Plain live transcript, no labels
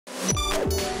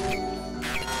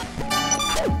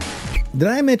Did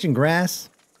I mention grass?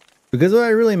 Because what I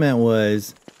really meant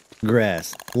was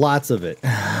grass. Lots of it.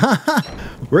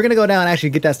 We're gonna go down and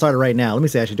actually get that started right now. Let me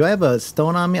see, actually, do I have a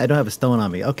stone on me? I don't have a stone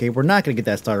on me. Okay, we're not gonna get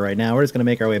that started right now. We're just gonna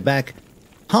make our way back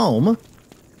home.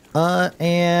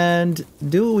 And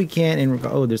do what we can in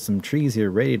regard. Oh, there's some trees here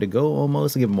ready to go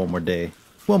almost. I'll give them one more day.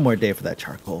 One more day for that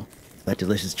charcoal. That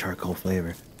delicious charcoal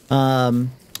flavor.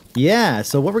 Yeah,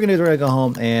 so what we're gonna do is we're gonna go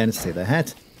home and save the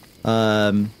hat.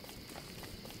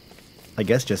 I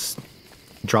guess just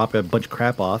drop a bunch of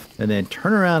crap off and then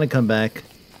turn around and come back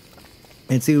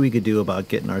and see what we could do about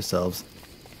getting ourselves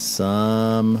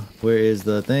some, where is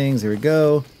the things? Here we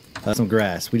go. Some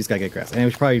grass. We just gotta get grass. And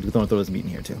we should probably throw this meat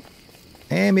in here too.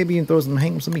 And maybe even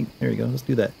hang some meat. There we go. Let's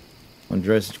do that. Might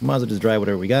as well just dry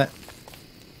whatever we got.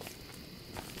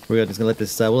 We're just gonna let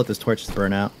this, we'll let this torch just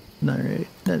burn out. Not really,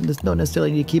 don't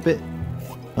necessarily need to keep it.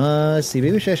 Let's see,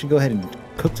 maybe we should actually go ahead and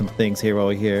cook some things here while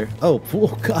we're here. Oh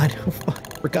God,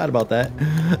 forgot about that.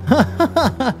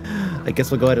 I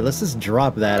guess we'll go ahead and let's just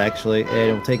drop that actually,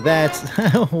 and we'll take that.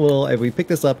 If we pick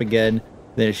this up again,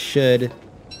 then it should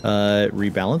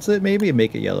rebalance it maybe and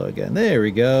make it yellow again. There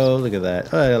we go. Look at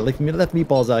that. Let the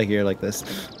meatballs out here like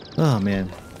this. Oh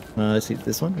man. Let's see,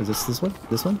 this one? Is this one?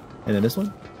 This one? And then this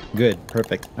one? Good,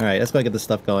 perfect. All right, let's go get this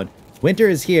stuff going. Winter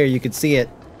is here. You can see it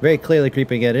very clearly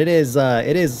creeping in. It is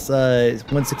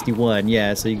 161.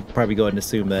 Yeah, so you can probably go ahead and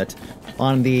assume that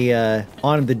on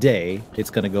the day it's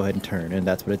gonna go ahead and turn, and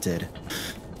that's what it did.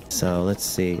 So let's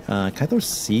see. Can I throw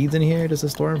seeds in here just to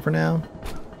store them for now?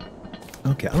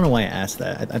 Okay, I don't know why I asked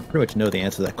that. I pretty much know the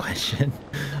answer to that question.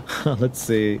 Let's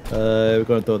see. We're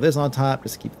gonna throw this on top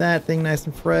just to keep that thing nice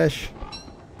and fresh.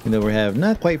 Even though we have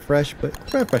not quite fresh, but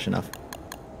fresh enough.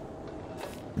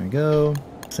 There we go.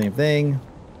 Same thing.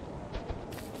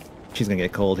 She's gonna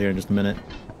get cold here in just a minute.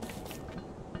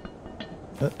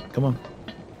 Oh, come on.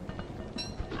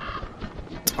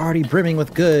 It's already brimming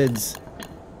with goods.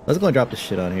 Let's go and drop this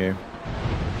shit on here.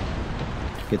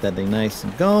 Get that thing nice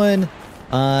and going.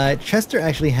 Chester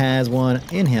actually has one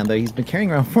in him that he's been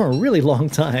carrying around for a really long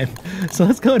time. So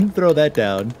let's go ahead and throw that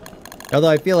down. Although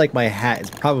I feel like my hat is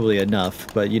probably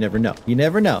enough, but you never know. You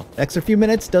never know. Extra few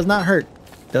minutes does not hurt.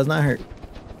 Does not hurt.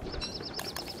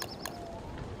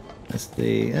 Let's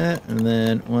see, and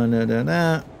then one,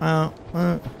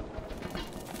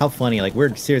 how funny, like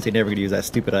we're seriously never gonna use that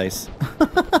stupid ice.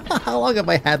 How long have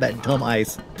I had that dumb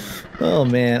ice? Oh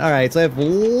man, alright, so I have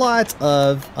lots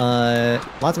of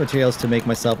materials to make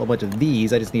myself a bunch of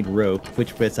these. I just need rope,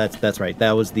 which fits, that's right,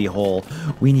 that was the whole,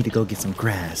 we need to go get some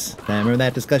grass. Remember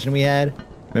that discussion we had?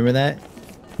 Remember that?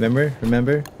 Remember?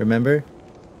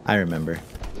 I remember.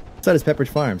 So does Pepperidge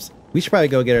Farms. We should probably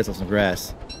go get ourselves some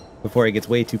grass before it gets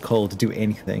way too cold to do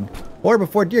anything. Or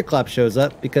before Deerclop shows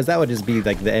up, because that would just be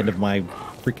like the end of my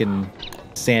freaking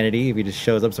sanity if he just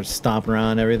shows up, starts stomping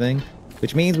around and everything.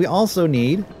 Which means we also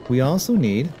need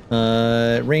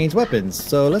ranged weapons.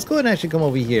 So let's go ahead and actually come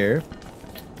over here.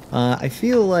 I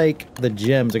feel like the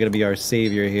gems are gonna be our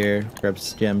savior here. Grab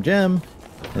gem, and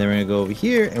then we're gonna go over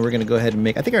here and we're gonna go ahead and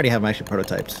make, I think I already have my actual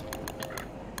prototypes.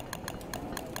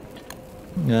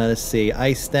 Let's see,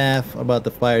 ice staff. How about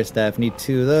the fire staff? Need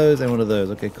 2 of those and 1 of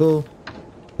those. Okay, cool.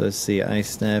 Let's see, ice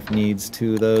staff needs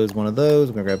 2 of those, 1 of those.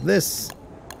 We're gonna grab this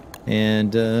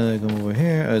and go over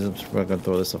here. I'm just gonna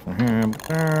throw this up from here.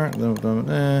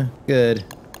 Good.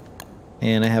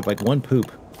 And I have like 1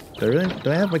 poop. Do I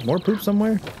have like more poop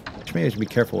somewhere? Maybe I should be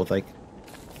careful with like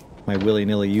my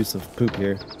willy-nilly use of poop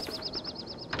here.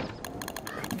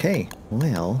 Okay,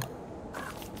 well,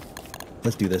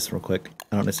 let's do this real quick.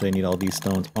 I don't necessarily need all these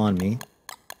stones on me.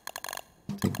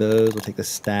 Take those, we'll take the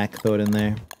stack, throw it in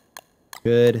there.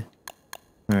 Good.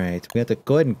 Alright, we have to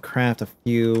go ahead and craft a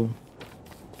few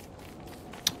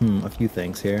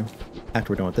things here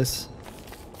after we're done with this.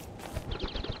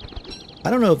 I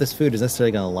don't know if this food is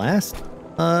necessarily gonna last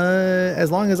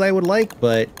as long as I would like,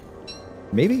 but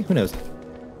maybe? Who knows?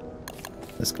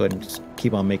 Let's go ahead and just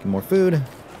keep on making more food.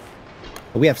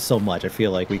 But we have so much, I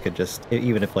feel like we could just,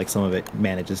 even if like some of it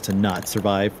manages to not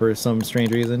survive for some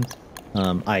strange reason,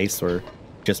 ice or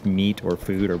just meat or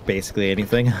food or basically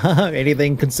anything,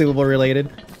 anything consumable related,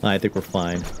 I think we're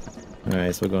fine.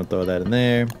 Alright, so we're going to throw that in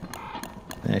there.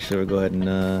 Actually, we'll go ahead and,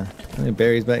 any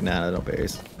berries back? Nah, no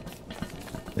berries.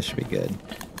 This should be good.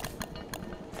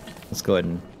 Let's go ahead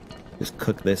and just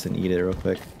cook this and eat it real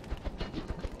quick.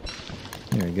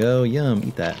 There we go, yum,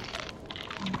 eat that.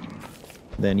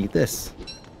 Then eat this.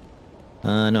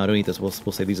 No, don't eat this. We'll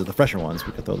say these are the fresher ones.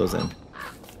 We could throw those in.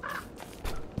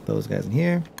 Put those guys in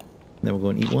here. And then we'll go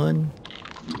and eat one.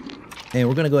 And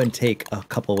we're going to go ahead and take a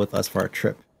couple with us for our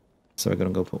trip. So we're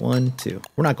gonna go put 1, 2.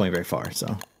 We're not going very far, so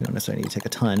we don't necessarily need to take a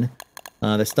ton.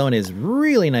 The stone is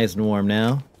really nice and warm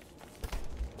now.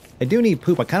 I do need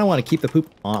poop. I kind of want to keep the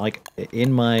poop on, like,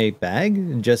 in my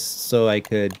bag, just so I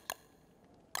could,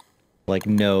 like,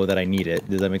 know that I need it.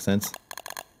 Does that make sense?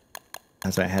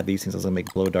 That's why I have these things. I was gonna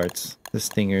make blow darts. The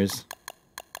stingers.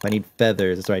 If I need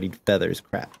feathers, that's why I need feathers.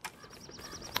 Crap.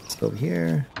 Let's go over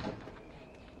here.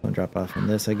 I'm gonna drop off on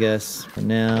this, I guess, for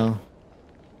now.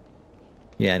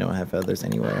 Yeah, I don't have feathers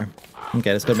anywhere.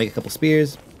 Okay, let's go make a couple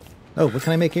spears. Oh, what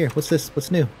can I make here? What's this? What's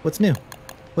new? What's new?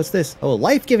 What's this? Oh,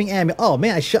 life-giving amulet. Oh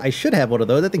man, I should have one of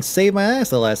those. That thing saved my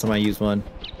ass the last time I used one.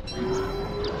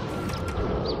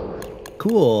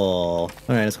 Cool. All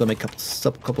right, let's go make a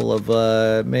couple of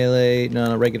melee.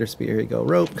 No, regular spear. Here you go.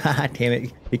 Rope. Haha, damn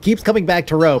it! It keeps coming back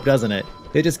to rope, doesn't it?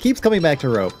 It just keeps coming back to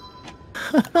rope.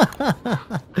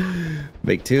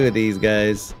 Make 2 of these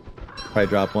guys. Probably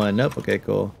drop 1. Nope. Okay,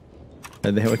 cool.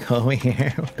 And then we go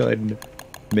here. We'll go ahead and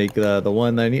make the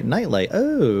one that I need. Nightlight.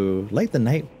 Oh, light the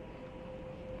night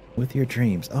with your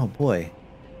dreams. Oh boy.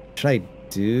 Should I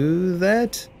do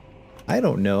that? I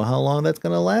don't know how long that's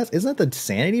gonna last. Isn't that the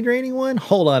sanity draining one?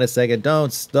 Hold on a second.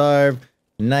 Don't starve.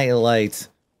 Nightlight.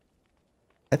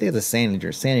 I think it's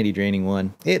a sanity draining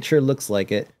one. It sure looks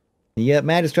like it. Yep,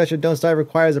 Magic Treasure Don't Starve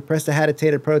requires a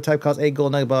prestidigitated prototype, costs 8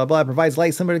 gold, blah, blah, blah. Provides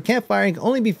light similar to campfire and can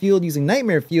only be fueled using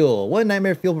nightmare fuel. 1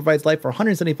 nightmare fuel provides light for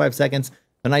 175 seconds.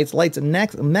 The night's light's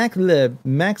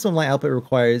maximum light output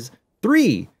requires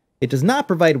 3. It does not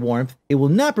provide warmth. It will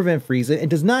not prevent freezing. It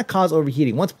does not cause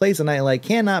overheating. Once placed, a nightlight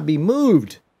cannot be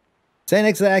moved. Stand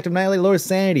next to the active nightlight lowers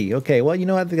sanity. Okay, well, you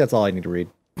know what? I think that's all I need to read.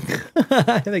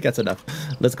 I think that's enough.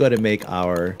 Let's go ahead and make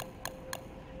our...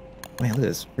 Man, look at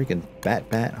this freaking bat.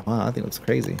 Wow, that thing looks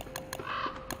crazy.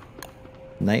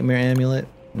 Nightmare amulet.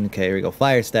 Okay, here we go.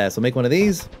 Fire staff. So make one of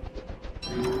these.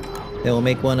 Then we'll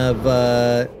make one of,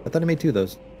 I thought I made 2 of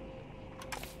those.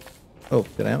 Oh,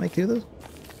 did I not make 2 of those?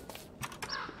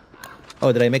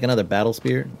 Oh, did I make another battle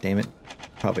spear? Damn it.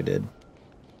 Probably did.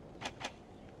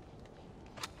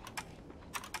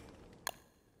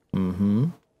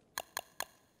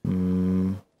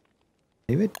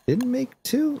 Maybe it didn't make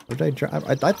 2? Or did I drop?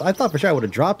 I thought for sure I would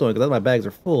have dropped one because my bags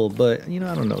are full, but you know,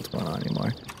 I don't know what's going on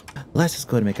anymore. Let's just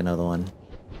go ahead and make another one.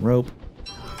 Rope.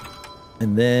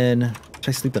 And then, should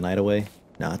I sleep the night away?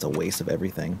 No, it's a waste of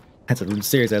everything.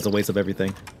 Seriously, that's a waste of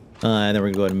everything. And then we're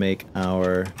gonna go ahead and make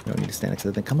our, we don't need to stand next to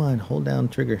the thing. Come on, hold down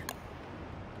trigger.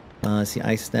 See,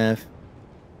 ice staff.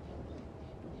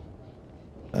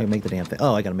 I make the damn thing.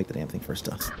 Oh, I gotta make the damn thing first.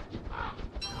 I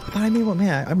thought I made one.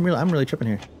 Man, I'm really tripping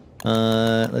here.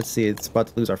 Let's see, it's about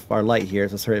to lose our light here,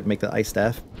 so let's hurry up and make the ice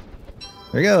staff.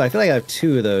 There we go. I feel like I have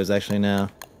 2 of those actually now.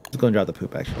 Let's go and drop the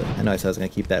poop actually. I know I said I was gonna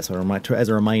keep that so as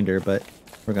a reminder, but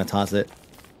we're gonna toss it.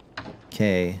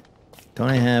 Okay. Don't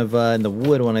I have in the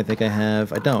wood one? I think I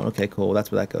have. I don't. Okay, cool. Well,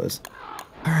 that's where that goes.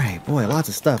 All right, boy, lots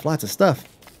of stuff. Lots of stuff.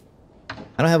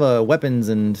 I don't have a weapons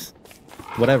and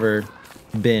whatever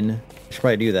bin. I should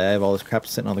probably do that. I have all this crap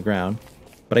sitting on the ground.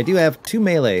 But I do have 2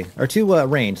 melee, or 2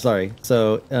 range, sorry.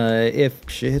 So if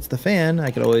shit hits the fan,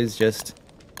 I could always just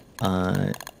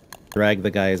drag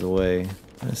the guys away.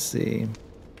 Let's see.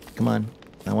 Come on.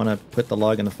 I want to put the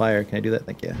log in the fire. Can I do that?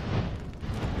 Thank you.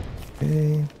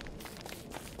 Okay.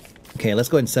 Okay, let's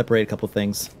go ahead and separate a couple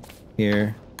things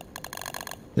here.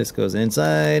 This goes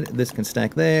inside. This can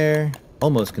stack there.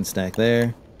 Almost can stack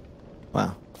there.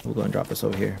 Wow. We'll go and drop this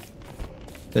over here.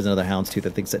 There's another houndstooth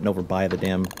that thing's sitting over by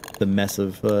the mess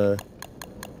of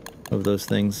those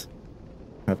things.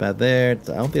 Drop that there. I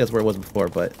don't think that's where it was before,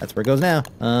 but that's where it goes now.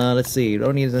 Let's see.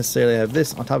 Don't need to necessarily have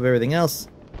this on top of everything else.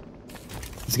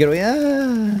 Let's get away. Ah!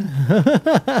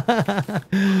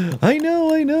 I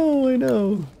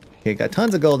know. Okay, got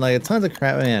tons of gold nuggets, tons of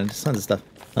crap, man, just tons of stuff.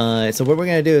 So what we're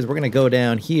gonna do is we're gonna go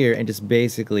down here and just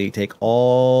basically take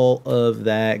all of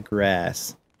that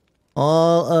grass.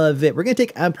 All of it. We're gonna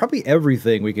take probably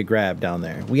everything we could grab down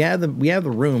there. We have the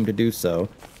room to do so.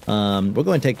 We're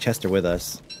going to take Chester with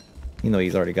us, even though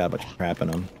he's already got a bunch of crap in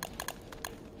him.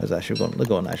 Let's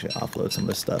go and actually offload some of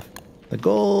this stuff. The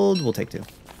gold we'll take 2.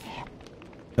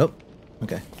 Nope.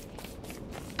 Okay.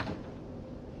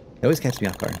 It always catches me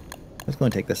off guard. Let's go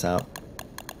and take this out.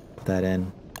 Put that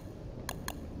in.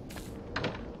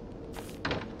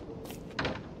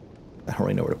 I don't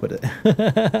really know where to put it.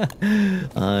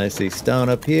 Let's see, stone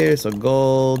up here, so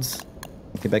golds.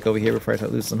 Get back over here before I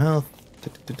start losing some health.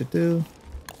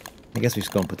 I guess we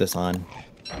just go and put this on.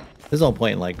 There's no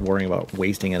point in like worrying about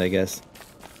wasting it, I guess.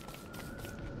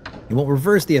 It won't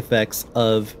reverse the effects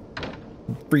of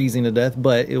freezing to death,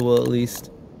 but it will at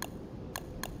least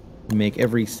make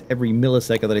every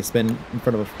millisecond that I spend in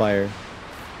front of a fire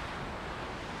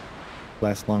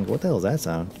last longer. What the hell is that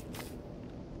sound?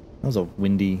 That was a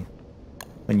windy,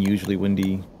 unusually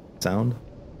windy sound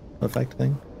effect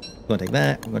thing. I'm gonna take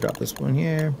that. I'm gonna drop this one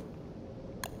here.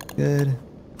 Good.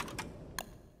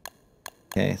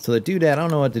 Okay, so the doodad, I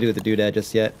don't know what to do with the doodad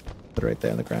just yet. Put it right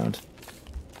there on the ground.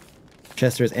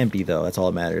 Chester is empty though, that's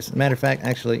all that matters. Matter of fact,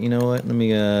 actually, you know what? Let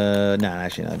me nah,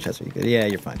 actually not Chester, you good. Yeah,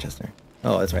 you're fine, Chester.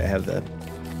 Oh, that's right, I have the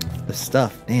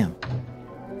stuff. Damn.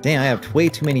 Damn, I have way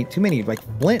too many, like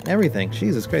flint and everything.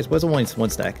 Jesus Christ, what's one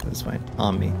stack? That's fine.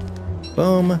 On me.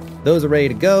 Boom. Those are ready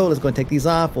to go. Let's go and take these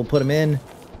off. We'll put them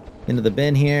into the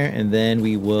bin here, and then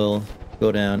we will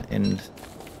go down and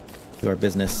do our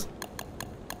business.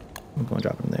 I'm going to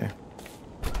drop them there.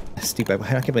 Stupid. I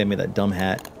can't believe I made that dumb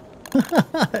hat.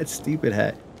 That stupid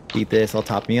hat. Eat this. I'll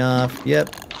top me off.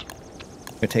 Yep.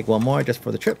 I'm gonna take one more just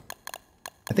for the trip.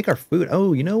 I think our food.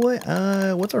 Oh, you know what?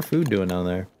 What's our food doing down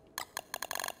there?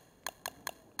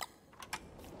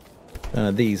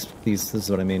 These. This is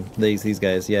what I mean. These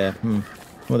guys. Yeah.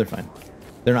 Well, they're fine.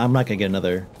 They're not, I'm not gonna get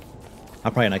another.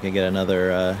 I'm probably not gonna get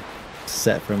another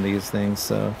set from these things.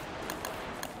 So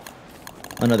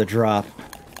another drop.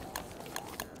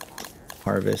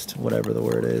 Harvest, whatever the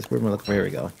word is. Where am I looking for? Here we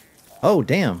go. Oh,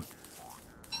 damn.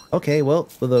 Okay, well,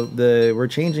 we're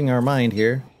changing our mind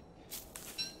here.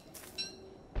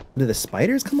 Did the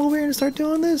spiders come over here and start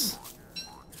doing this?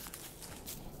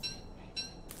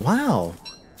 Wow.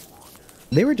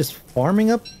 They were just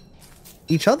farming up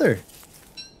each other.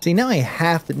 See, now I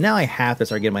have to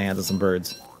start getting my hands on some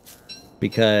birds.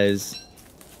 Because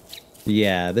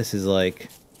yeah, this is like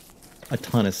a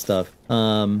ton of stuff.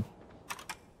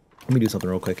 Let me do something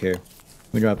real quick here.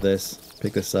 Let me drop this,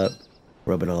 pick this up,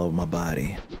 rub it all over my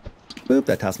body. Boop,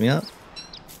 that tossed me up.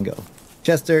 And go.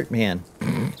 Chester, man.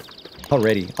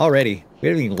 Already. We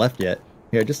haven't even left yet.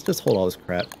 Here, just hold all this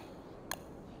crap.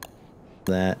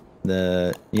 Yeah,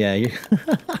 you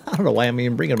I don't know why I'm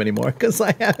even bringing them anymore, because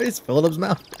I have just filled his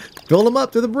mouth. Filled him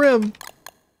up to the brim.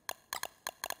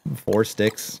 4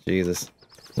 sticks. Jesus.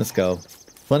 Let's go.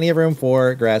 Plenty of room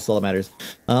for grass, all that matters.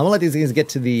 I'm gonna let these things get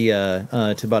to the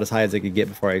to about as high as they could get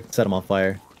before I set them on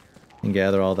fire and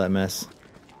gather all that mess.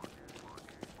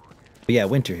 But yeah,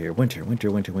 winter here. Winter.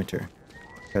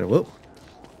 Gotta whoop.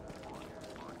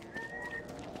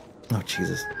 Oh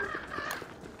Jesus.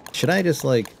 Should I just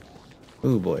like?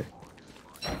 Ooh boy.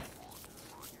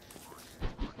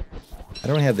 I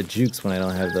don't have the jukes when I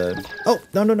don't have the. Oh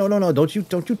no! Don't you?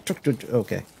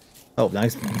 Okay. Oh,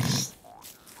 nice.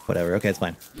 Whatever. Okay, it's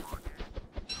fine.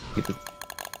 Keep it.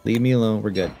 Leave me alone. We're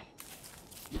good.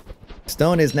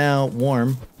 Stone is now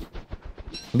warm,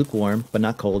 lukewarm, but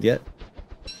not cold yet.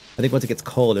 I think once it gets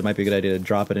cold, it might be a good idea to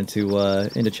drop it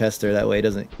into Chester. That way, it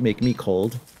doesn't make me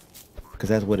cold, because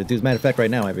that's what it does. Matter of fact, right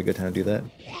now might be a good time to do that.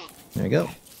 There we go.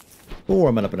 We'll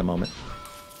warm it up in a moment.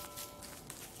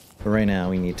 But right now,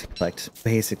 we need to collect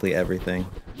basically everything,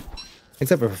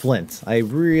 except for flint. I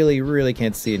really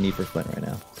can't see a need for flint right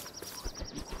now.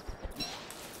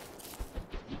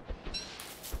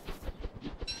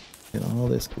 And all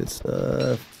this good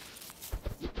stuff.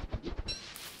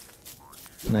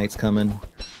 Night's coming.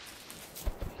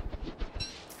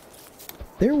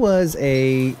 There was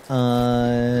a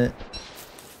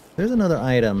there's another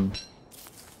item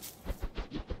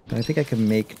that I think I can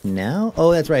make now.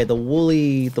 Oh, that's right, the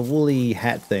woolly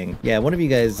hat thing. Yeah, one of you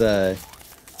guys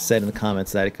said in the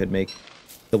comments that I could make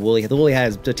the woolly hat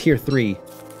is a tier 3.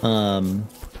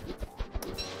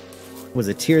 Was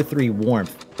a tier 3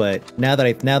 warmth, but now that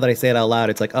I say it out loud,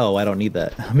 it's like, oh, I don't need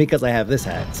that because I have this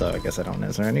hat, so I guess I don't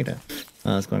necessarily need it.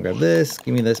 Let's go and grab this.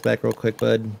 Give me this back real quick,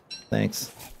 bud.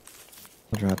 Thanks.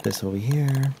 I'll drop this over here.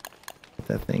 Get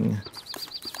that thing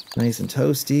nice and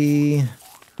toasty.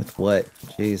 With what?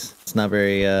 Jeez, it's not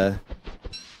very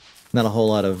not a whole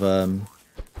lot of oh,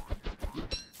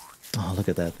 look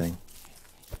at that thing.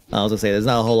 I was gonna say there's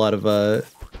not a whole lot of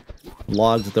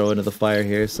logs to throw into the fire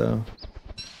here, so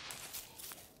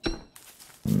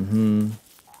the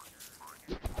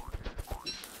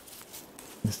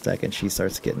second she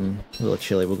starts getting a little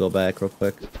chilly, we'll go back real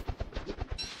quick.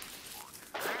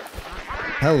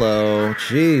 Hello,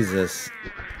 Jesus.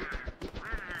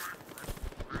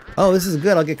 Oh, this is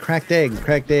good. I'll get cracked eggs.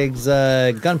 Cracked eggs,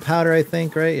 gunpowder, I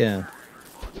think, right? Yeah.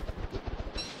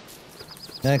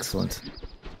 Excellent.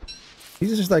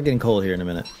 These just start getting cold here in a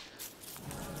minute.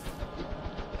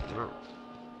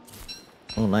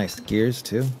 Oh, nice. Gears,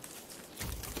 too.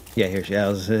 Yeah, here she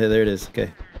is. There it is.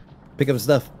 Okay. Pick up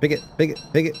stuff. Pick it.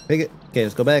 Okay,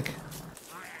 let's go back.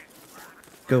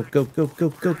 Go.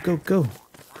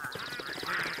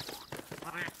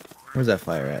 Where's that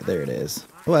fire at? There it is.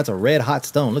 Oh, that's a red hot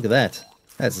stone. Look at that.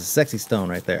 That's a sexy stone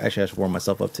right there. Actually, I should warm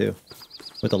myself up too.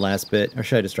 with the last bit. Or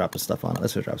should I just drop the stuff on it?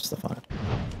 Let's just drop stuff on it.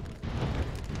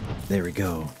 There we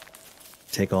go.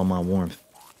 Take all my warmth.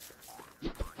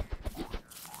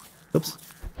 Oops.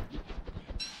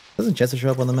 Doesn't Chester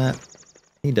show up on the map?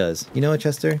 He does. You know what,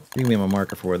 Chester? You can be my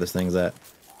marker for where this thing's at.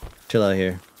 Chill out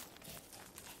here.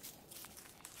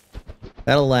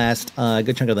 That'll last a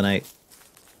good chunk of the night.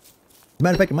 As a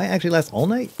matter of fact, it might actually last all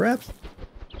night, perhaps?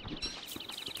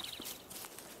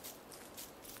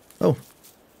 Oh.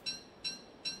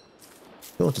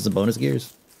 Cool, just a bonus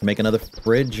gears. Make another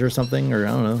fridge or something, or I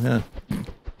don't know, yeah.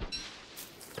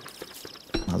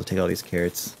 I'll have to take all these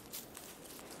carrots.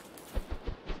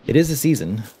 It is a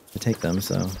season to take them,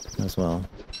 so as well.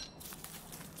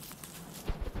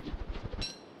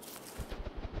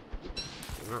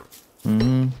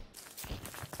 Mm-hmm.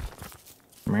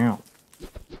 Meow.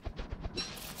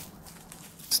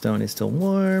 Stone is still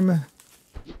warm.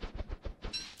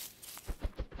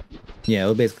 Yeah,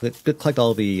 we'll basically collect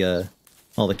all the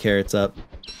carrots up.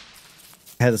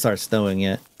 It hasn't started snowing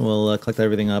yet. We'll collect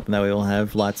everything up, and that way we'll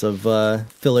have lots of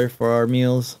filler for our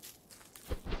meals.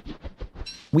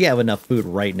 We have enough food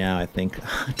right now, I think,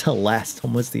 to last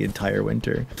almost the entire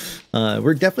winter.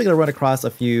 We're definitely gonna run across a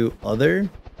few other.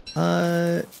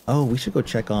 Oh, we should go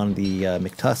check on the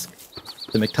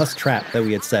McTusk trap that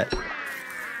we had set.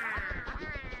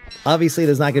 Obviously,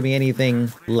 there's not gonna be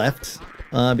anything left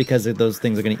because those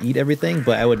things are gonna eat everything.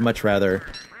 But I'd much rather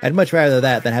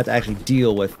that than have to actually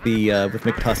deal with with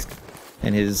McTusk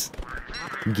and his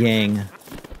gang.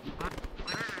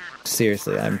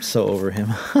 Seriously, I'm so over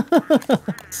him.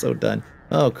 So done.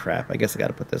 Oh crap, I guess I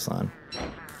gotta put this on.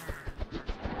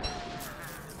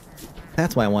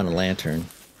 That's why I want a lantern.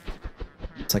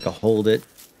 It's like a hold it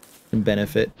and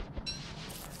benefit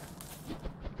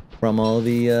from all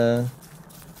the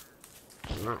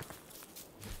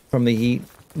from the heat,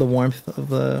 the warmth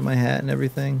of my hat and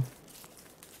everything.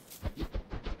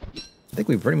 I think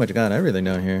we pretty much got everything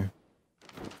down here.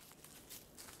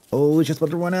 Oh, it's just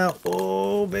about to run out.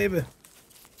 Oh, baby.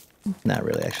 Not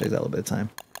really, actually. Got a little bit of time.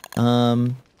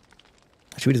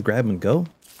 Should we just grab and go?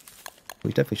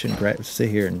 We definitely shouldn't sit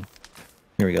here and...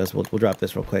 Here we go. So we'll drop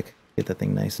this real quick. Get that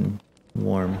thing nice and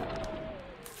warm.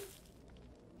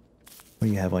 What do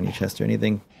you have on your Chester?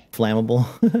 Anything flammable?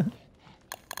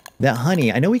 That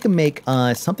honey. I know we can make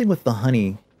something with the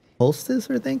honey. Poultice,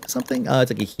 I think? Something?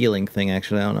 It's like a healing thing,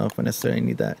 actually. I don't know if I necessarily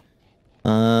need that.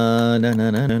 No.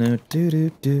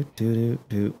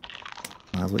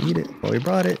 Might as well eat it while we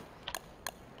brought it.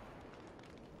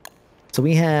 So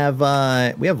we have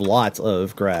lots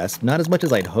of grass. Not as much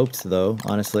as I'd hoped, though,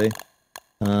 honestly.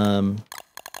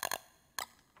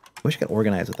 Wish I could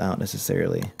organize without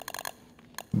necessarily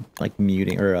like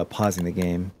muting or pausing the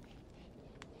game.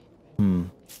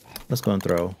 Let's go and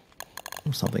throw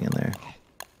something in there.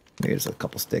 Maybe just a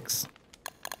couple sticks.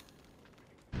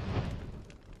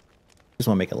 Just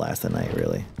want to make it last the night,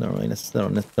 really. Don't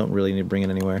really need to bring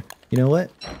it anywhere. You know what?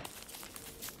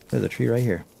 There's a tree right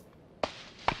here.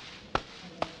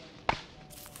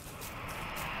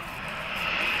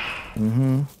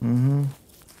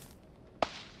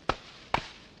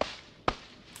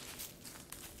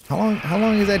 How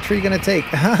long is that tree gonna take?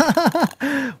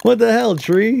 What the hell,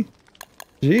 tree?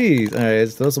 Jeez. Alright,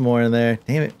 let's throw some more in there.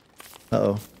 Damn it.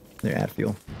 Uh-oh. They're at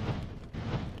fuel.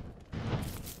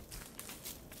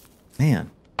 Man.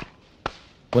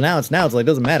 Well, now it's like, it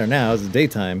doesn't matter now. It's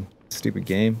daytime. Stupid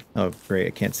game. Oh, great.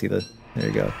 I can't see the... There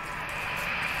you go.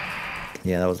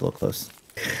 Yeah, that was a little close.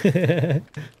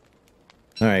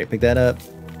 Alright, pick that up.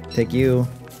 Take you.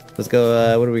 Let's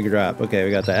go, what do we drop? Okay,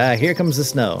 we got that. Ah, here comes the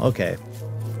snow. Okay.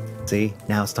 See?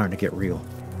 Now it's starting to get real.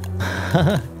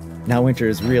 Now winter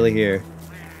is really here.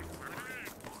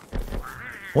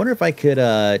 I wonder if I could,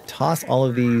 toss all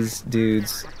of these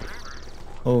dudes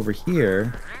over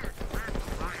here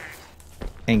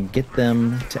and get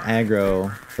them to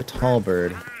aggro the tall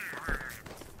bird.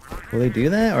 Will they do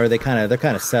that? Or are they're kind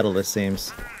of settled, it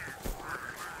seems.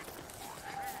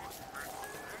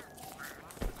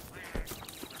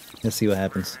 Let's see what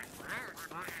happens.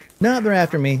 No, they're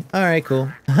after me. Alright,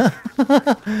 cool.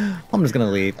 I'm just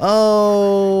gonna leave.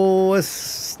 Oh, a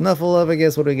snuffle up, I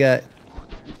guess. What do we got?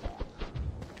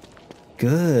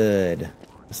 Good.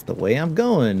 That's the way I'm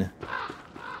going.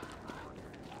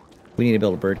 We need to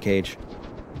build a bird cage.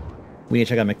 We need to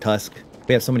check out McTusk.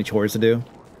 We have so many chores to do.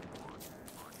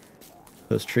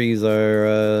 Those trees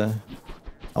are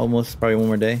almost probably one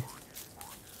more day.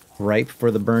 Ripe for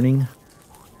the burning.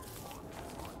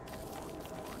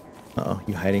 Uh-oh,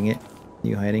 you hiding it?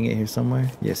 You hiding it here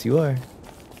somewhere? Yes, you are.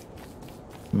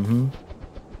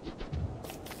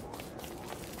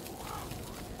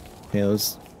 Okay,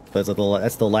 that's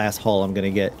the last haul I'm gonna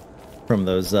get from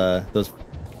those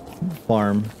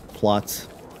farm plots.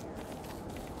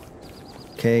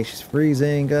 Okay, she's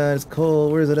freezing. God, it's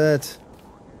cold. Where's it at?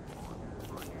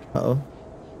 Uh-oh.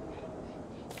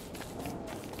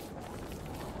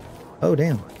 Oh,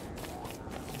 damn.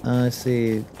 Let's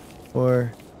see.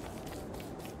 Where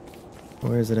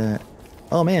is it at?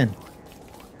 Oh, man.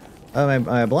 Am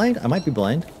I blind? I might be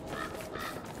blind.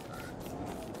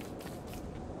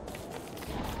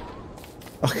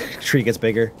 Oh, tree gets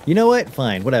bigger. You know what?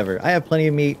 Fine, whatever. I have plenty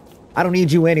of meat. I don't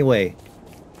need you anyway.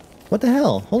 What the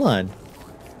hell? Hold on.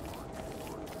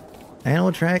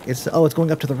 Animal track? It's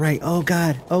going up to the right. Oh,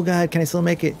 God. Oh, God. Can I still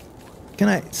make it? Can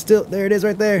I still? There it is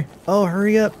right there. Oh,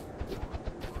 hurry up.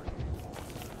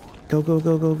 Go, go,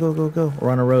 go, go, go, go, go. We're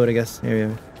on a road, I guess. Here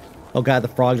we go. Oh, God. The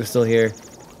frogs are still here.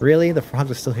 Really? The frogs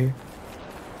are still here?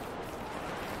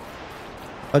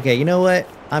 Okay, you know what?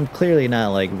 I'm clearly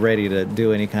not, like, ready to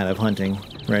do any kind of hunting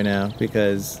right now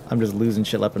because I'm just losing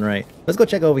shit left and right. Let's go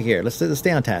check over here. Let's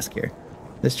stay on task here.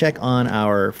 Let's check on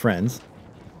our friends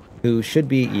who should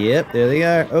be... Yep, there they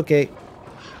are. Okay.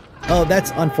 Oh,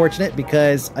 that's unfortunate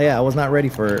because, yeah, I was not ready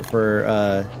for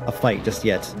a fight just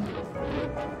yet.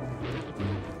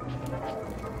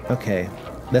 Okay.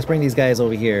 Let's bring these guys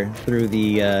over here through the...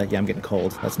 yeah, I'm getting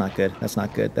cold. That's not good. That's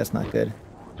not good. That's not good.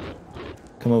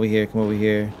 Come over here, come over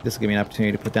here. This will give me an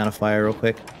opportunity to put down a fire real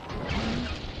quick.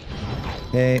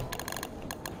 Okay.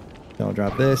 Don't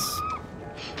drop this.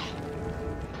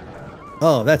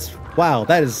 Oh, that's... Wow,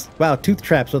 that is... Wow, tooth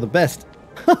traps are the best.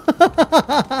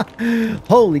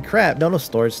 Holy crap. No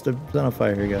storage. Still on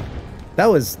fire. Here we go. That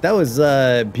was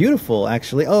beautiful,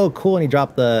 actually. Oh, cool, and he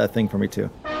dropped the thing for me,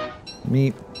 too.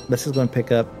 Let's just go and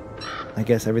pick up, I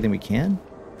guess, everything we can.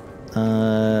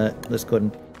 Let's go ahead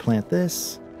and plant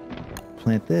this.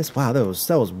 Plant this. Wow, that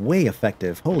was way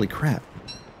effective. Holy crap.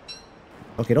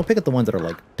 Okay, don't pick up the ones that are,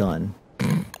 like, done.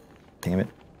 Damn it.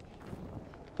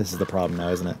 This is the problem now,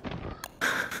 isn't it?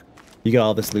 You got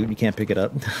all this loot, you can't pick it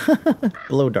up.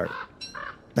 Blow dart.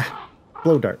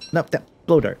 Blow dart. No,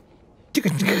 blow dart.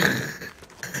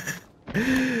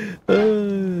 I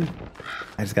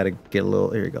just gotta get a little...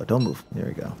 There you go. Don't move. There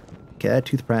we go. Okay, that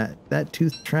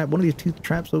tooth trap... One of these tooth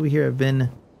traps over here have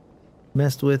been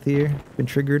messed with here. Been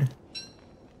triggered.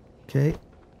 Okay.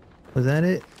 Was that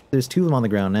it? There's two of them on the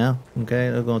ground now. Okay,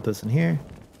 I'll go with this in here.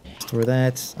 Store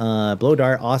that. Blow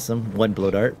dart. Awesome. One blow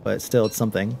dart, but still, it's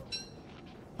something.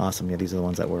 Awesome. Yeah, these are the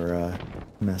ones that were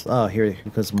messed. Oh, here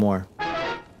goes more.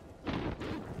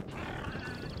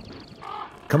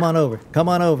 Come on over. Come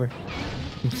on over.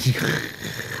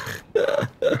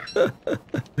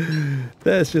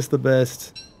 That's just the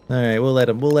best. All right, we'll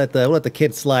let the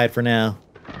kid slide for now.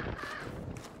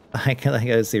 I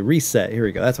gotta say reset. Here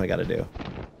we go. That's what I gotta do.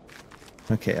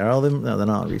 Okay, are all of them? No, they're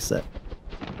not reset.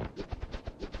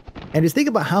 And just think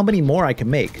about how many more I can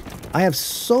make. I have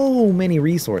so many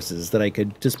resources that I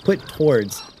could just put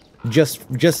towards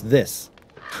just this.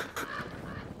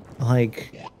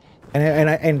 Like,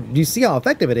 and you see how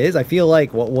effective it is. I feel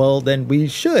like, well, then we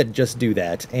should just do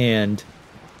that and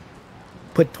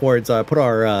put towards put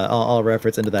our all our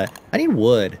efforts into that. I need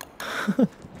wood.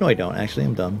 No, I don't. Actually,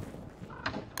 I'm dumb.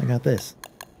 I got this.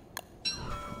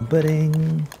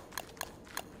 Budding.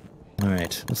 All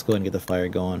right, let's go ahead and get the fire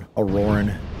going. A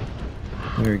roaring.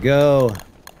 There we go.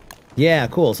 Yeah,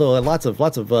 cool. So lots of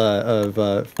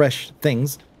fresh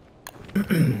things. Let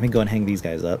me go and hang these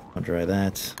guys up. I'll try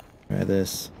that. Try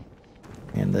this.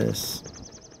 And this.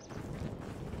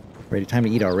 Ready? Time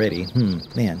to eat already.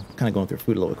 Man, kind of going through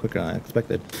food a little bit quicker than I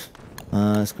expected.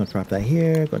 Let's go drop that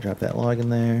here. Go drop that log in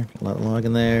there. Log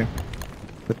in there.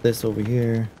 Put this over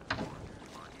here.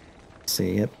 Let's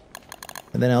see, yep.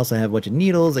 And then I also have a bunch of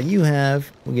needles that you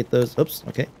have. We'll get those. Oops,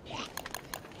 okay.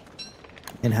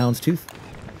 And hound's teeth.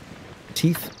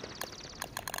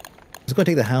 Let's go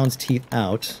take the hound's teeth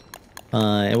out.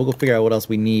 And we'll go figure out what else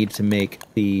we need to make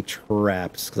the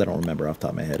traps, because I don't remember off the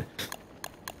top of my head.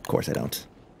 Of course I don't.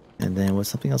 And then was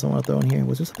something else I want to throw in here?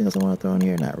 Was there something else I want to throw in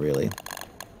here? Not really.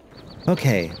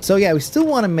 Okay, so yeah, we still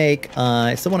want to make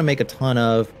I still want to make a ton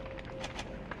of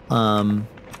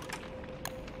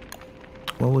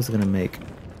what was it gonna make?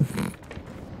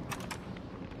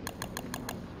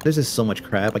 There's just so much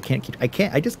crap. I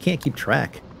just can't keep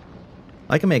track.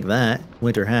 I can make that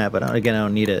winter hat, but again, I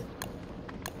don't need it.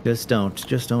 Just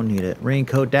don't need it.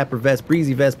 Raincoat, dapper vest,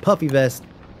 breezy vest, puffy vest,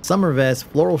 summer vest,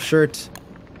 floral shirt.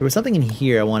 There was something in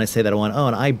here I want to say that I want. Oh,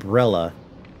 an umbrella.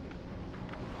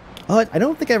 Oh, I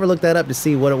don't think I ever looked that up to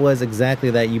see what it was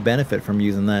exactly that you benefit from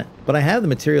using that. But I have the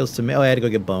materials to make. Oh, I had to go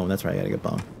get bone. That's right, I gotta get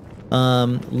bone.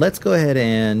 Let's go ahead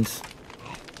and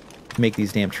make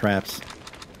these damn traps.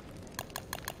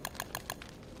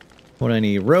 What do I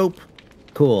need? Rope.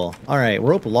 Cool. Alright,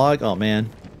 rope log. Oh, man.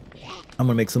 I'm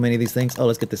gonna make so many of these things. Oh,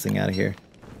 let's get this thing out of here.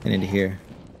 And into here.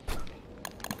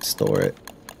 Store it.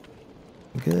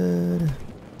 Good. And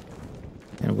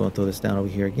I'm gonna throw this down over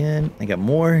here again. I got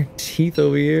more teeth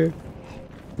over here.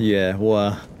 Yeah,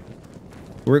 well,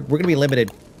 we're gonna be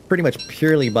limited pretty much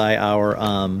purely by our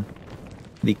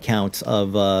the count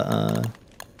of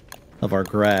our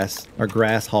grass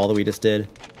haul that we just did.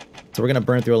 So we're gonna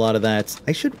burn through a lot of that.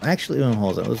 I should actually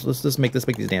hold on. Let's just make these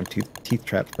damn teeth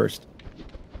traps first.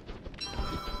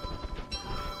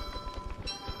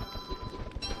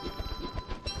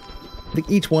 I think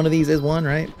each one of these is one,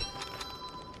 right?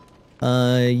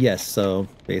 Yes. So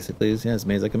basically, yeah, as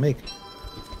many as I can make.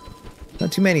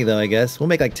 Not too many though, I guess. We'll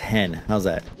make like 10. How's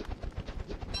that?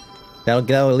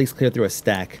 That'll at least clear through a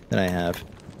stack that I have,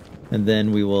 and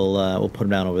then we will we'll put them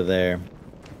down over there,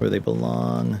 where they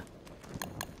belong.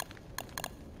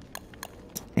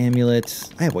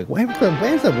 Amulets. Why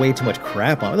is that way too much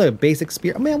crap on it? A basic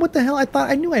spear. Man, what the hell?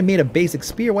 I knew I made a basic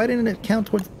spear. Why didn't it count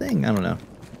towards the thing? I don't know.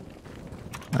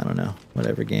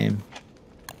 Whatever game.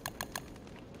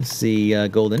 Let's see.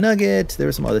 Golden nugget. There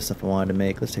was some other stuff I wanted to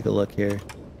make. Let's take a look here.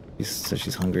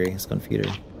 She's hungry. Let's go and feed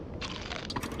her.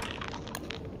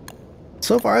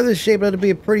 So far, this is shaped out to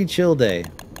be a pretty chill day,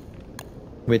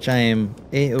 which I am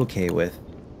a-okay with.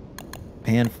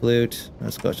 Pan flute.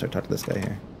 Let's go start talking to this guy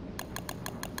here.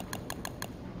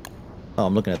 Oh,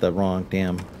 I'm looking at the wrong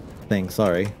damn thing.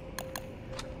 Sorry.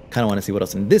 Kind of want to see what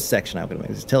else in this section I'm going to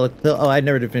make. Oh, I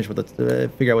never did finish with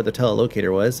figure out what the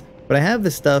telelocator was, but I have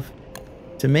the stuff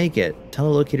to make it.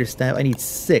 Telelocator staff. I need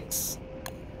 6.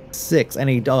 6. I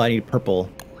need purple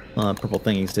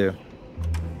thingies too.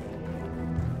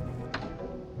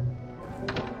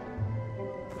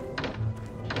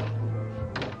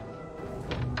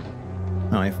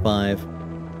 Alright,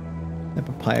 5. The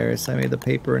papyrus. I made the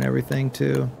paper and everything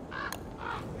too.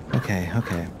 Okay.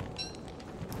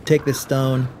 Take this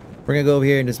stone. We're gonna go over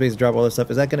here and just basically drop all this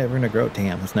stuff. Is that ever gonna grow?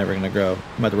 Damn, it's never gonna grow.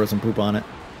 I'm about to roast some poop on it.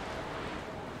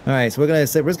 Alright, so we're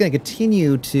just gonna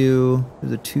continue to,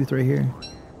 there's a tooth right here.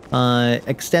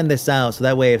 Extend this out so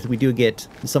that way if we do get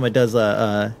someone does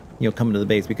come into the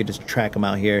base, we could just track them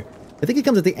out here. I think it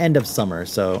comes at the end of summer,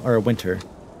 or winter.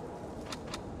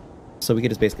 So we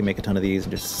could just basically make a ton of these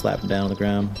and just slap them down on the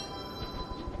ground.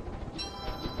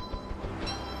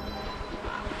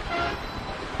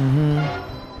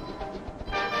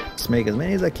 Just make as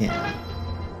many as I can.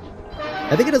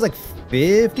 I think it does like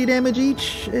 50 damage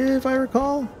each, if I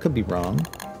recall. Could be wrong.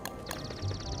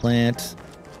 Plant.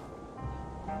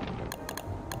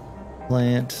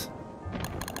 Plant.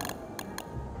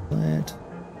 Plant.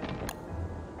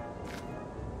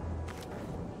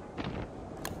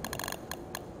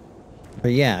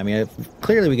 But yeah, I mean,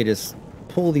 clearly we could just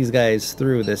pull these guys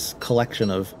through this collection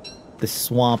of this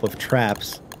swamp of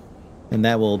traps, and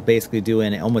that will basically do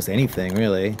almost anything,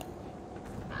 really.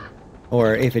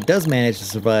 Or if it does manage to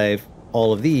survive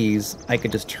all of these, I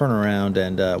could just turn around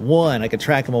and, one, I could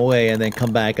track them away and then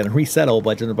come back and reset a whole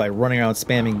bunch of them by running around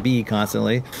spamming B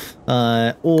constantly.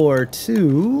 Or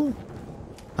two,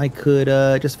 I could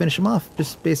just finish them off.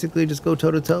 Just basically just go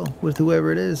toe-to-toe with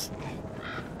whoever it is.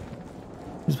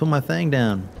 Just put my thing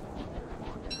down.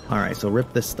 Alright, so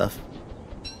rip this stuff.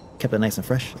 Kept it nice and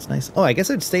fresh. It's nice. Oh, I guess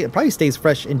it probably stays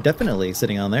fresh indefinitely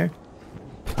sitting on there.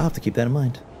 I'll have to keep that in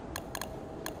mind.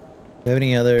 Do you have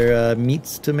any other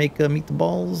meats to make meat the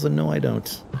balls? No, I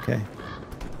don't. Okay.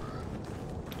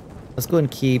 Let's go ahead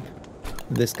and keep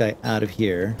this guy out of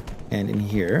here and in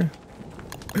here.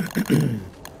 And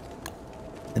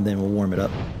then we'll warm it up.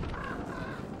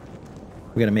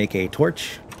 We're going to make a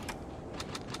torch.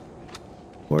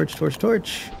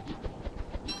 Torch.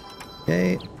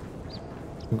 Okay.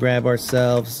 Grab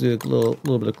ourselves, do a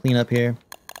little bit of cleanup here.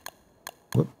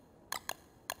 Whoop.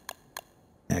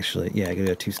 Actually, yeah, I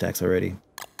got 2 stacks already.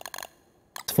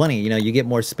 It's funny, you know, you get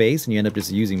more space and you end up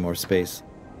just using more space.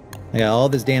 I got all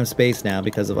this damn space now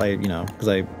because I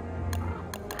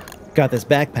got this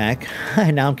backpack,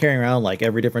 and now I'm carrying around like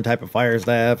every different type of fire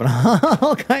staff and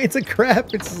all kinds of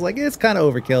crap. It's just like, it's kind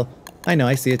of overkill. I know,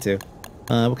 I see it too.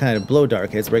 What kind of blow dart?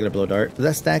 Okay, it's a regular blow dart. Does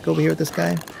that stack over here with this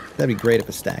guy? That'd be great if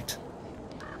it stacked.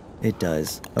 It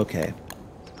does. Okay.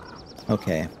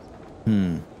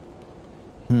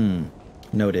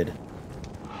 Noted.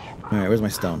 Alright, where's my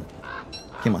stone?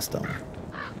 Get my stone.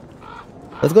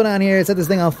 Let's go down here, set this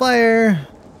thing on fire.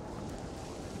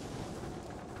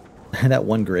 That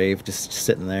one grave just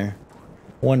sitting there.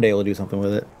 One day we'll do something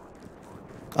with it.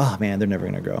 Oh man, they're never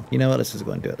gonna grow. You know what? Let's just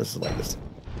go and do it. Let's just like this.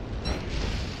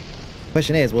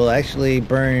 Question is, will it actually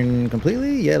burn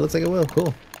completely? Yeah, it looks like it will.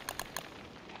 Cool.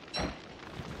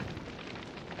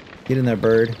 Get in there,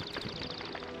 bird.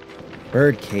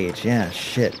 Bird cage, yeah,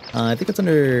 shit. I think it's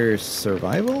under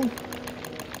survival?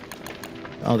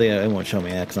 Oh, it won't show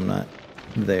me that because I'm not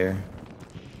there.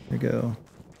 There we go.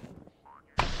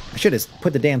 I should have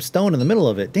put the damn stone in the middle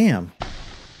of it. Damn.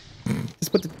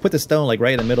 Just put the stone like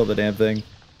right in the middle of the damn thing.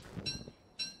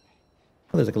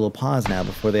 Oh, there's like a little pause now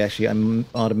before they actually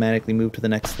automatically move to the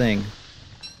next thing.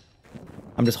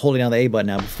 I'm just holding down the A button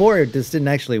now. Before, this didn't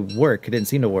actually work. It didn't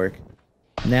seem to work.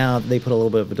 Now they put a little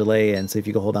bit of a delay in, so if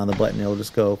you go hold down the button, it'll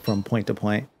just go from point to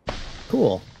point.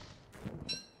 Cool.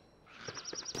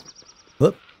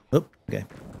 Whoop. Whoop. Okay.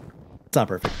 It's not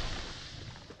perfect.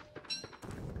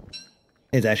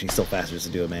 It's actually still faster just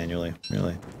to do it manually,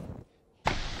 really.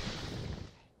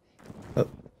 Oh.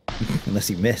 Unless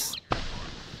you miss.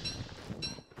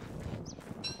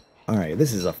 Alright,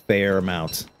 this is a fair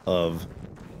amount of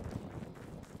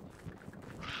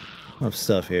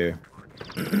stuff here.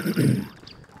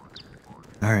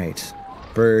 Alright.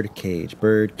 Bird cage,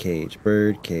 bird cage,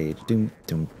 bird cage.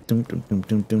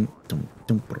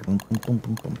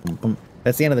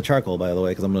 That's the end of the charcoal, by the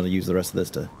way, because I'm going to use the rest of this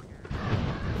to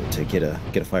get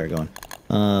a fire going.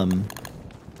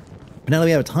 But now that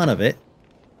we have a ton of it,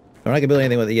 we're not going to build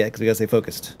anything with it yet, because we got to stay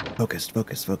focused. Focused,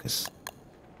 focused, focused.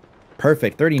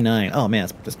 Perfect, 39. Oh man,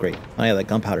 that's great. Oh yeah, that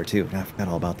gunpowder too. I forgot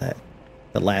all about that.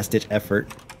 The last-ditch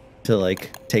effort to,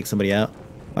 like, take somebody out.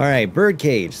 Alright, bird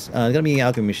cage. It's gonna be an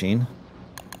alchemy machine.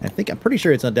 I'm pretty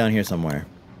sure it's not down here somewhere.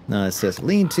 No, it says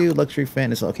lean-to, luxury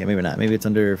fitness. Okay, maybe not. Maybe it's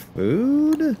under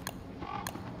food?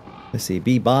 Let's see,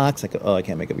 bee box. Oh, I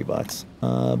can't make a bee box.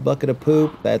 Bucket of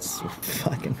poop. That's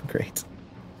fucking great.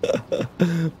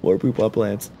 More poop on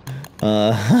plants.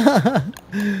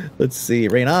 Let's see,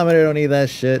 rainometer, don't need that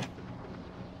shit.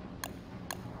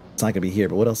 It's not gonna be here,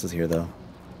 but what else is here though?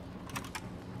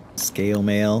 Scale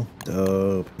mail,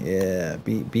 dope. Yeah,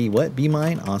 what? Bee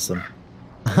mine, awesome.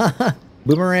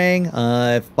 Boomerang,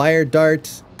 fire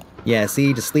dart. Yeah,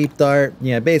 see, just sleep dart.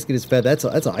 Yeah, basically just feather. That's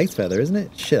an ice feather, isn't it?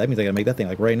 Shit, that means I gotta make that thing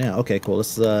like right now. Okay, cool.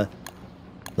 I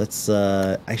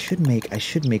should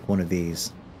make one of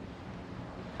these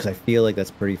because I feel like that's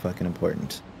pretty fucking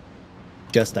important.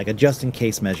 Just like a just in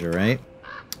case measure, right?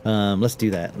 Let's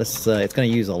do that. It's gonna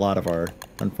use a lot of our.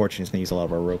 Unfortunately, it's gonna use a lot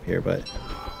of our rope here, but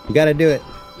we gotta do it.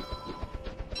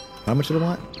 How much did I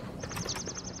want?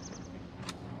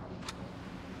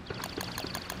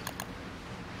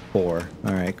 4.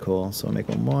 Alright, cool. So I'll make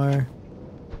one more.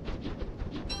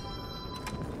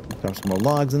 Drop some more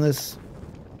logs in this.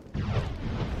 There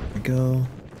we go.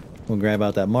 We'll grab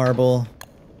out that marble.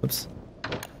 Whoops.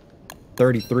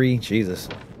 33. Jesus.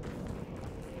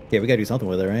 Yeah, we gotta do something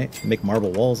with it, right? Make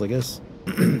marble walls, I guess.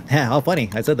 Yeah, how funny.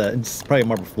 I said that. It's probably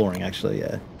marble flooring, actually.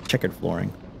 Yeah. Checkered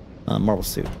flooring. Marble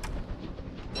suit.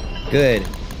 Good.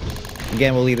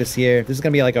 Again, we'll leave this here. This is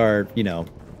gonna be like our, you know,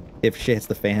 if shit hits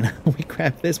the fan, we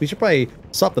grab this. We should probably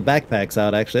swap the backpacks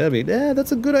out, actually.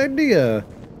 That's a good idea.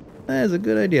 That is a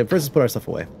good idea. First, let's put our stuff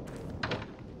away.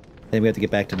 Then we have to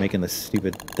get back to making this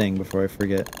stupid thing before I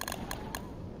forget.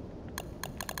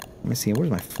 Let me see. Where's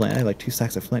my flint? I had like 2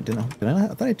 stacks of flint. Did I not? I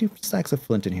thought I had 2 stacks of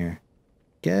flint in here.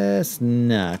 Guess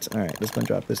not. Alright, let's go and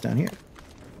drop this down here.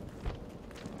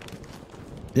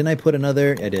 Didn't I put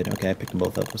another? I did. Okay, I picked them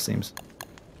both up, it seems.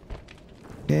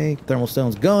 Okay, thermal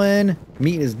stone's going.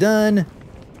 Meat is done.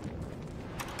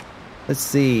 Let's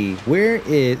see. Where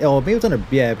is... Oh, maybe it's under...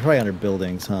 Yeah, probably under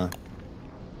buildings, huh?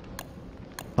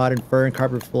 Potted fern,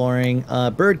 carpet flooring,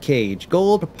 bird cage,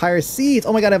 gold, papyrus seeds.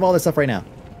 Oh my god, I have all this stuff right now.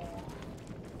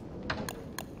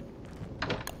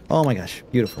 Oh my gosh.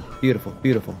 Beautiful, beautiful,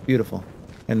 beautiful, beautiful.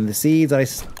 And the seeds that I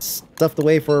stuffed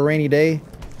away for a rainy day.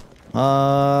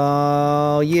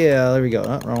 Oh, yeah, there we go.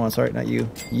 Oh, wrong one, sorry, not you.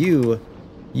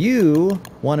 You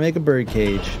want to make a bird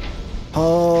cage.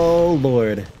 Oh,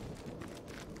 Lord.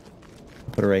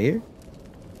 Put it right here.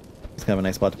 It's kind of a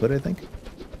nice spot to put it, I think.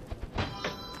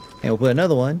 And we'll put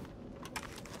another one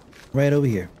right over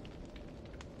here.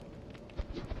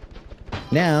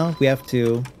 Now we have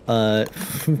to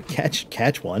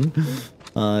catch one.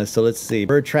 So let's see.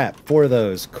 Bird trap, 4 of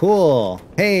those. Cool.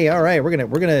 Hey, all right, we're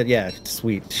gonna yeah,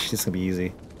 sweet. This is gonna be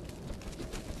easy.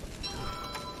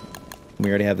 We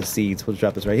already have the seeds. We'll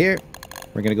drop this right here.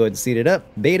 We're gonna go ahead and seed it up,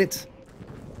 bait it.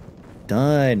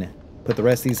 Done. Put the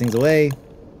rest of these things away.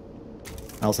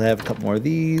 I also have a couple more of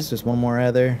these. Just one more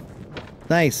rather.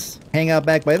 Nice. Hang out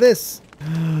back by this.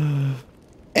 And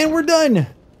we're done.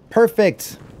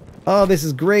 Perfect. Oh, this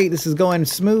is great. This is going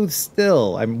smooth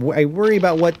still. I worry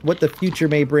about what the future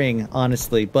may bring,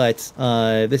 honestly, but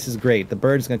this is great. The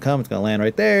bird's gonna come. It's gonna land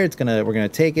right there. We're gonna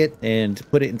take it and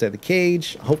put it inside the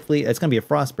cage. Hopefully, it's gonna be a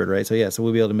frost bird, right? So yeah, so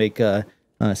we'll be able to make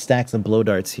stacks of blow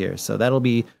darts here. So that'll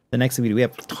be the next thing we do. We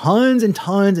have tons and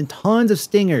tons and tons of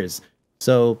stingers.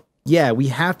 So yeah, we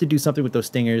have to do something with those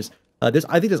stingers. I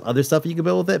think there's other stuff you can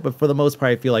build with it, but for the most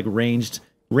part, I feel like ranged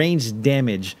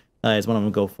damage is what I'm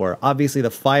gonna go for. Obviously,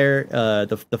 the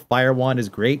fire wand is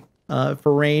great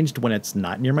for ranged when it's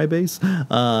not near my base.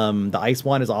 The ice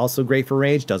wand is also great for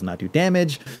ranged, does not do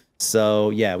damage. So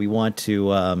yeah, we want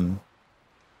to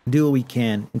do what we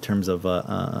can in terms of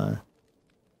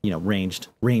ranged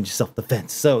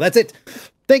self-defense. So that's it.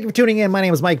 Thank you for tuning in. My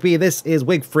name is Mike B. This is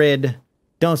Wigfrid.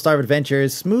 Don't Starve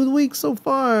Adventures. Smooth week so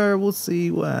far. We'll see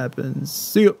what happens.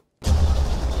 See you.